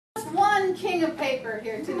one king of paper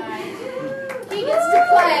here tonight. He gets to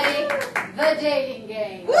play the dating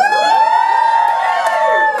game.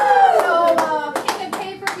 So, king of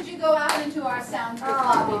paper, could you go out into our soundproof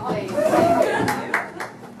lobby, please?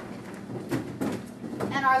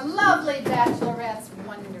 And our lovely bachelorette's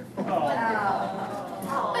wonderful.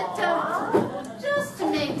 But just to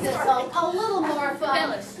make this a little more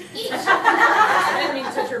fun, each... I didn't mean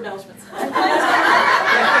to touch your embellishments. Do you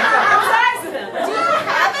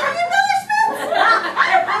have any embellishments?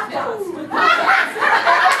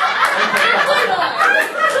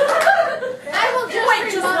 I will just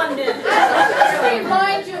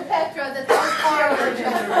remind you, Petra, that those are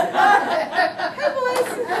legitimate.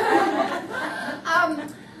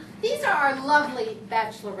 These are our lovely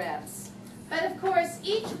bachelorettes. But of course,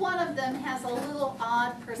 each one of them has a little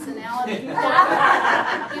odd personality. You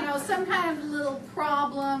know, some kind of little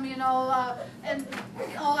problem, you know,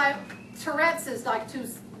 Tourette's is like too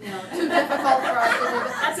difficult for us to do.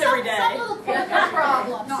 That's every day. Some little quirky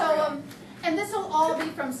problem. So, and this will all be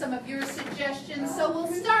from some of your suggestions. So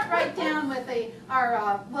we'll start right down with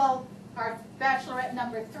our bachelorette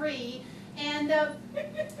number 3. And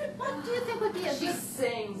what do you think would be a She good...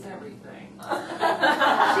 sings everything.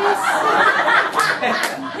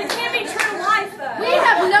 It can't be true life, though. We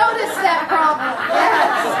have noticed that problem.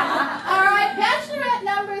 Yes. All right, bachelorette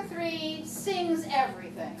number 3 sings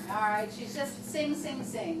everything. All right, she's just sing, sing,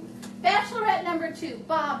 sing. Bachelorette number 2,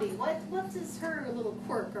 Bobbei. What is her little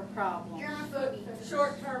quirk or problem?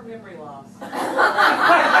 Short-term memory loss. I'm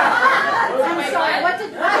sorry. What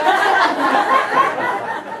did?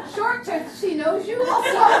 Short-term. She knows you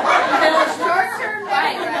also. Short-term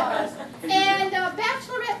memory loss. And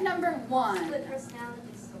bachelorette number 1. Split personality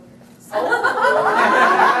disorder.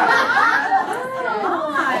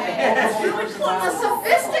 A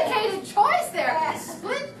sophisticated choice there.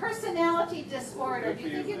 Split personality disorder. Do you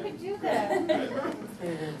think you could do that?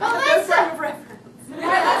 Well, let's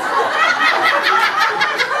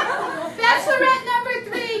bachelorette number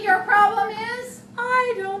 3. Your problem is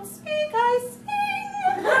I don't speak, I sing.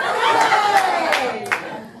 hey.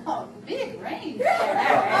 Oh, big range. All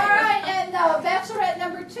right, and bachelorette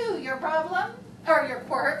number 2. Your problem or your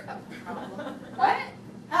quirk? What?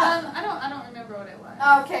 I don't remember what it was.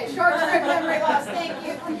 Okay, short-term memory loss. Thank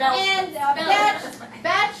you. And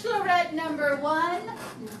bachelorette number 1.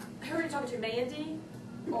 Who are you talking to, Mandy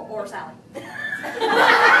or Sally? Excellent.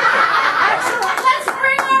 Let's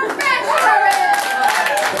bring our bachelorette.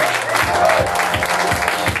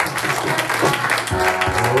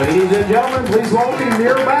 Ladies and gentlemen, please welcome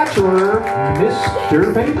your bachelor,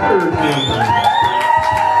 Mr. Paper King.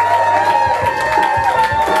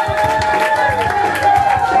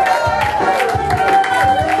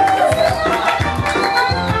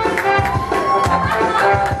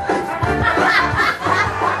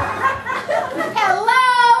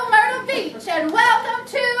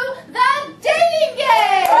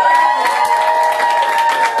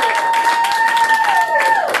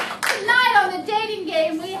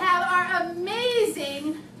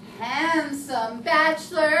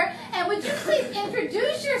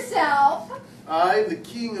 I'm the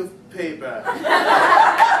king of paper.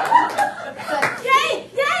 Yay!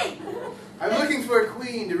 Yay! I'm looking for a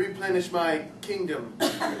queen to replenish my kingdom.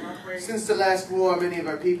 Since the last war, many of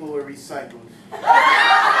our people were recycled.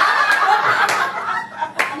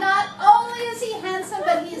 Not only is he handsome,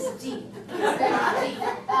 but he is deep. He's very deep.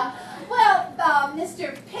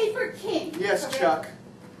 Mr. Paper King. Yes, Chuck.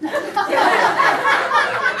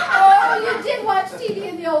 Oh, you did watch TV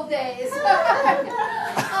in the old days.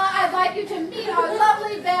 I'd like you to meet our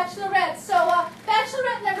lovely bachelorette. So,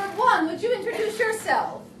 bachelorette number 1, would you introduce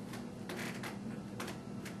yourself?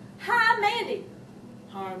 Hi, Mandy.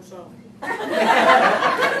 Hi, I'm Sally.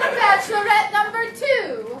 Bachelorette number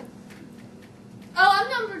 2. Oh, I'm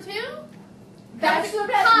number 2?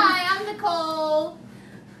 Bachelorette. Hi, I'm Nicole.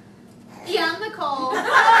 Yeah, I'm Nicole. And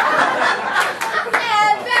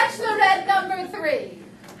bachelorette number 3.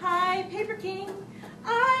 Hi, Paper King.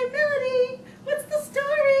 I'm Melody. What's the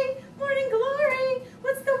story? Morning glory.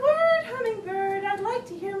 What's the word, hummingbird? I'd like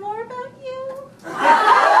to hear more about you.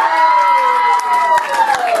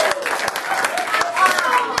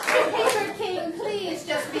 Mr. Paper King, please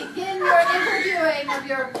just begin your interviewing of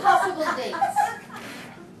your possible dates.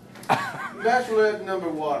 Bachelorette number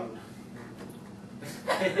 1.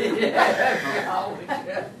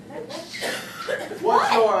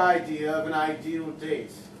 What's your idea of an ideal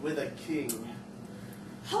date with a king?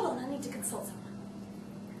 Hold on, I need to consult someone.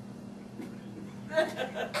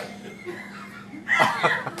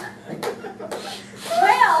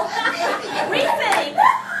 Well, we think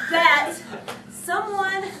that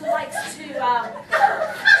someone who likes to,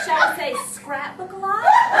 shall we say scrapbook a lot.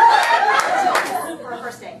 For a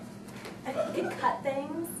first date. You can cut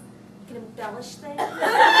things. You can embellish things. That's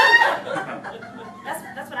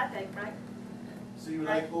what I think, right? So you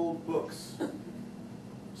like old books?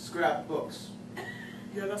 Scrapbooks.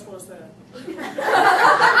 Yeah, that's what I said.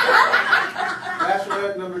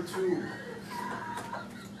 Bachelorette number 2.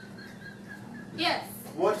 Yes.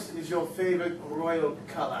 What is your favorite royal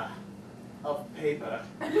color of paper?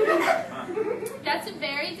 That's a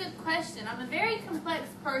very good question. I'm a very complex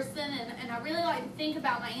person, and I really like to think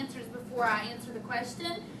about my answers before I answer the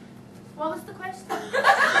question. What was the question?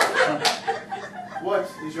 What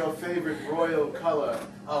is your favorite royal color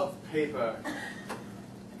of paper?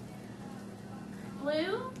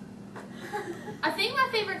 Blue? I think my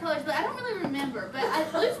favorite color is blue. I don't really remember, but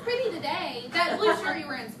blue's pretty today. That blue shirt you're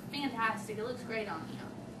wearing is fantastic. It looks great on you.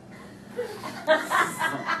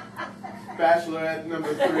 Bachelorette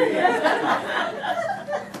number 3.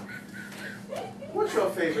 What's your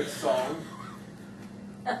favorite song?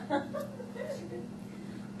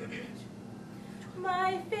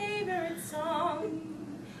 My favorite song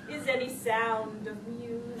is any sound of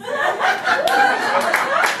music.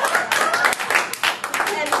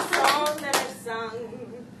 Any song that I've sung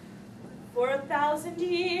for 1,000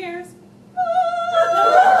 years.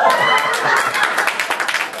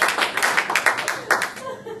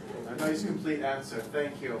 A nice complete answer,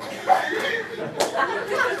 thank you.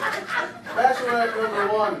 Bachelorette number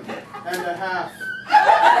 1.5.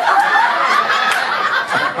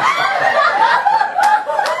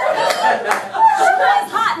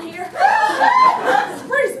 It's hot in here. It's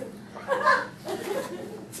freezing.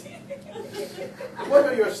 What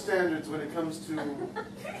are your standards when it comes to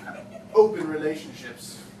open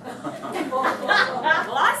relationships? Well,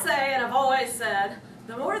 I say, and I've always said,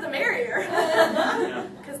 the more the merrier.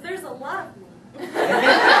 Because there's a lot of me.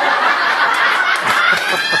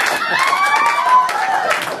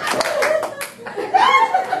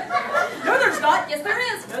 No, there's not. Yes, there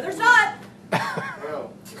is. No, there's not.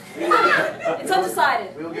 Well, It's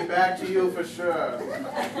undecided. we'll get back to you for sure.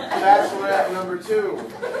 Bachelorette number 2.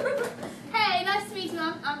 Hey, nice to meet you.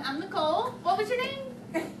 I'm Nicole. What was your name?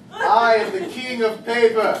 I am the king of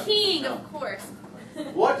paper. King, of course.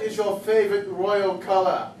 What is your favorite royal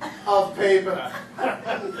color of paper?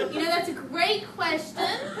 You know, that's a great question.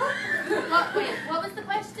 What was the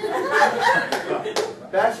question?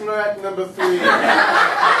 Bachelorette number 3.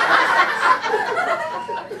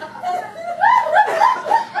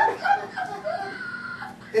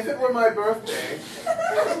 If it were my birthday,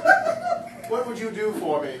 what would you do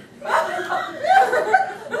for me?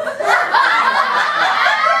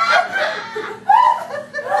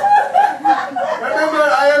 Remember,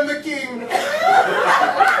 I am the king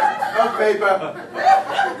of paper.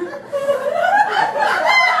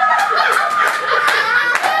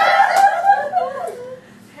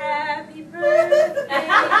 Happy birthday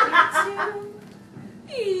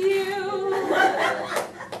to you.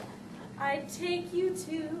 I take you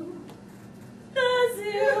to the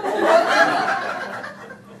zoo.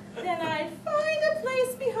 Then I'd find a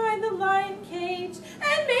place behind the lion cage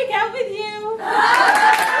and make out with you.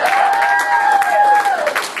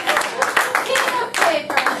 King of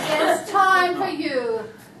Paper, it's time for you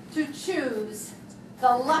to choose the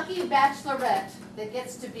lucky bachelorette that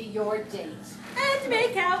gets to be your date. And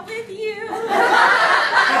make out with you.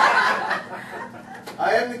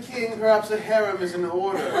 I am the king, perhaps a harem is in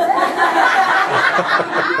order. Well,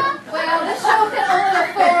 the show can only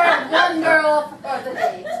afford one girl for the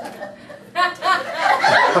date.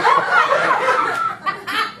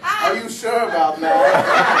 Are you sure about that?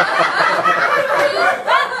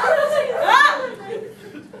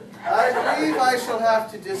 I believe I shall have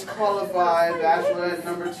to disqualify Bachelorette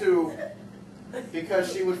number 2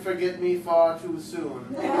 because she would forget me far too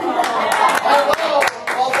soon.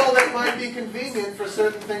 Although that might be convenient for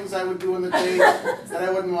certain things I would do on the date that I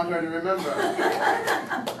wouldn't want her to remember.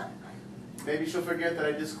 Maybe she'll forget that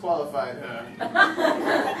I disqualified her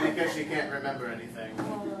because she can't remember anything.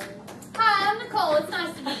 Hi, I'm Nicole. It's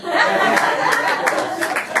nice to meet you.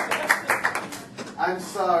 I'm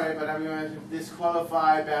sorry, but I'm going to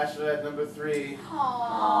disqualify Bachelorette number 3.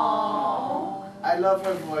 Aww. I love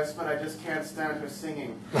her voice, but I just can't stand her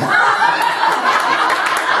singing.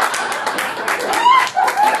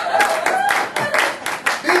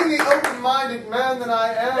 Being the open-minded man that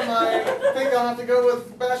I am, I think I'll have to go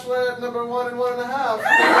with Bachelorette number 1 and 1.5.